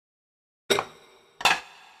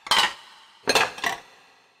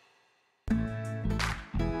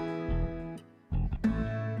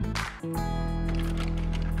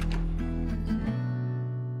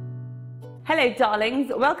Hello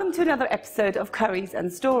darlings, welcome to another episode of Curries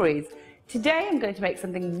and Stories. Today I'm going to make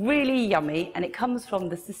something really yummy and it comes from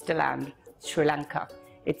the sister land, Sri Lanka.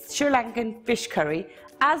 It's Sri Lankan fish curry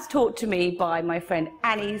as taught to me by my friend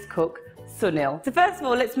Annie's cook, Sunil. So first of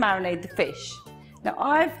all, let's marinate the fish. Now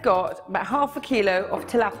I've got about half a kilo of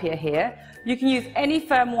tilapia here. You can use any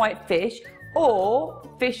firm white fish or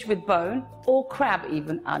fish with bone or crab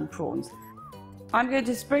even and prawns. I'm going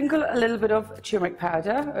to sprinkle a little bit of turmeric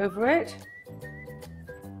powder over it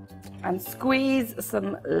and squeeze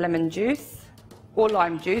some lemon juice or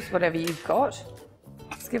lime juice, whatever you've got.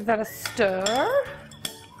 Let's give that a stir.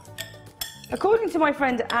 According to my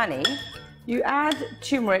friend Annie, you add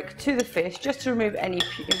turmeric to the fish just to remove any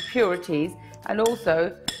impurities and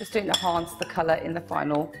also just to enhance the colour in the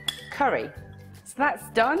final curry. So that's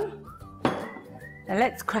done. Now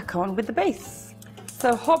let's crack on with the base.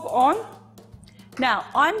 So hob on. Now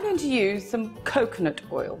I'm going to use some coconut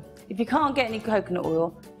oil. If you can't get any coconut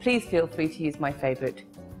oil, please feel free to use my favourite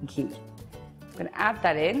ghee. I'm going to add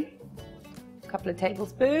that in, a couple of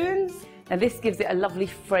tablespoons. Now this gives it a lovely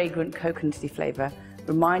fragrant coconutty flavour,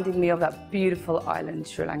 reminding me of that beautiful island,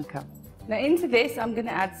 Sri Lanka. Now into this I'm going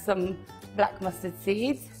to add some black mustard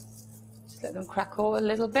seeds. Just let them crackle a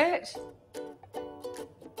little bit.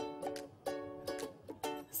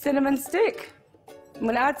 Cinnamon stick. I'm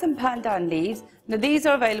going to add some pandan leaves. Now these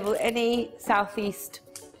are available any southeast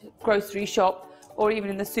grocery shop or even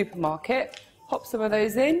in the supermarket. Pop some of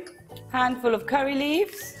those in. Handful of curry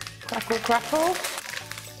leaves. Crackle, crackle.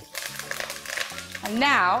 And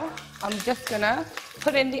now I'm just going to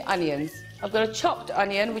put in the onions. I've got a chopped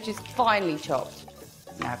onion which is finely chopped.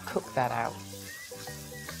 Now cook that out.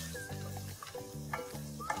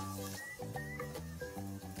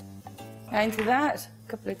 Now into that, a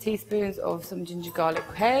couple of teaspoons of some ginger garlic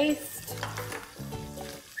paste.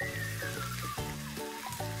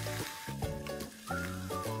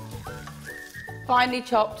 Finely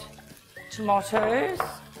chopped tomatoes.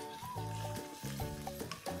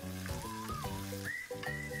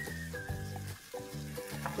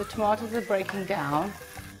 The tomatoes are breaking down.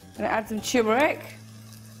 I'm going to add some turmeric,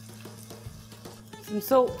 some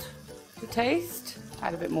salt to taste,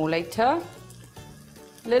 add a bit more later,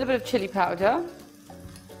 a little bit of chilli powder.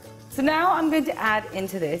 So now I'm going to add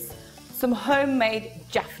into this some homemade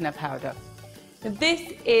Jaffna powder. Now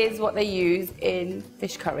this is what they use in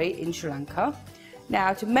fish curry in Sri Lanka.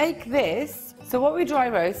 Now to make this, so what we dry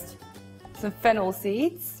roast, some fennel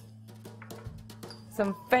seeds,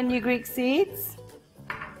 some fenugreek seeds,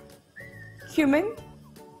 cumin,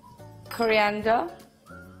 coriander,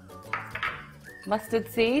 mustard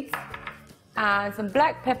seeds, and some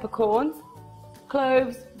black peppercorns,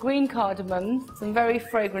 cloves, green cardamom, some very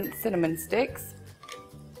fragrant cinnamon sticks,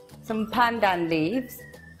 some pandan leaves,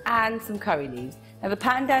 and some curry leaves. Now the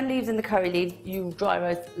pandan leaves and the curry leaves you dry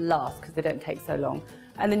roast last because they don't take so long.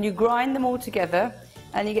 And then you grind them all together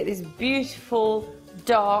and you get this beautiful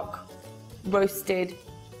dark roasted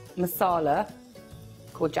masala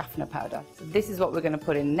called Jaffna powder. So this is what we're going to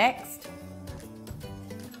put in next.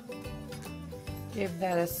 Give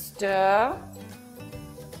that a stir.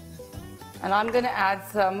 And I'm going to add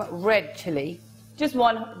some red chilli, just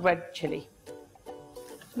one red chilli.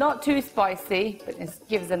 Not too spicy, but it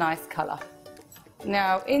gives a nice colour.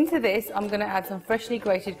 Now into this I'm going to add some freshly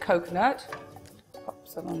grated coconut. Pop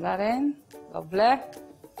some of that in, lovely.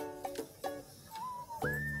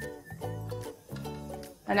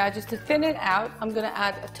 And now just to thin it out, I'm going to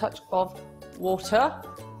add a touch of water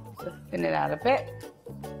to thin it out a bit.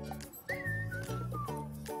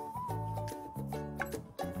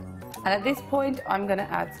 And at this point I'm going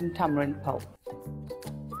to add some tamarind pulp.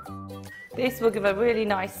 This will give a really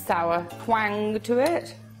nice sour twang to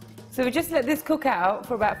it. So we just let this cook out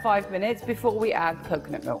for about 5 minutes before we add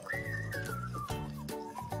coconut milk.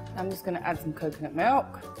 I'm just going to add some coconut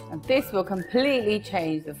milk and this will completely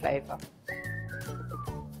change the flavour.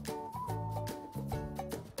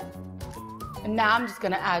 And now I'm just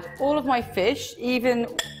going to add all of my fish, even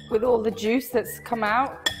with all the juice that's come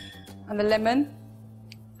out and the lemon.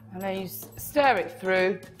 And then you stir it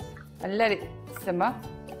through and let it simmer.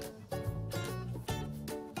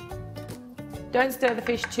 Don't stir the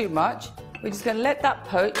fish too much. We're just going to let that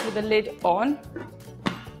poach with the lid on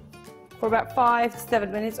for about 5 to 7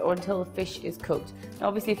 minutes or until the fish is cooked. Now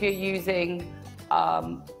obviously if you're using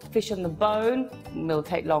fish on the bone, it will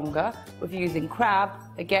take longer. If you're using crab,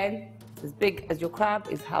 again, it's as big as your crab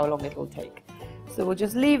is how long it will take. So we'll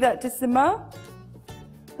just leave that to simmer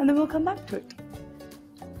and then we'll come back to it.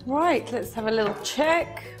 Right, let's have a little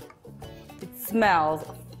check. It smells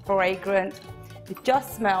fragrant. It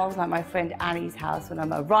just smells like my friend Annie's house when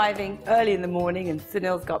I'm arriving early in the morning and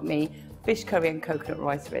Sunil's got me fish curry and coconut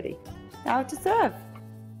rice ready. Now to serve.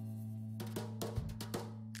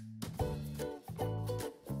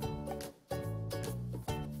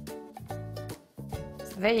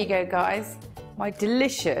 So there you go, guys. My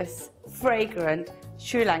delicious, fragrant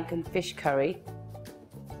Sri Lankan fish curry.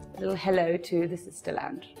 A little hello to the sister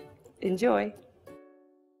land. Enjoy.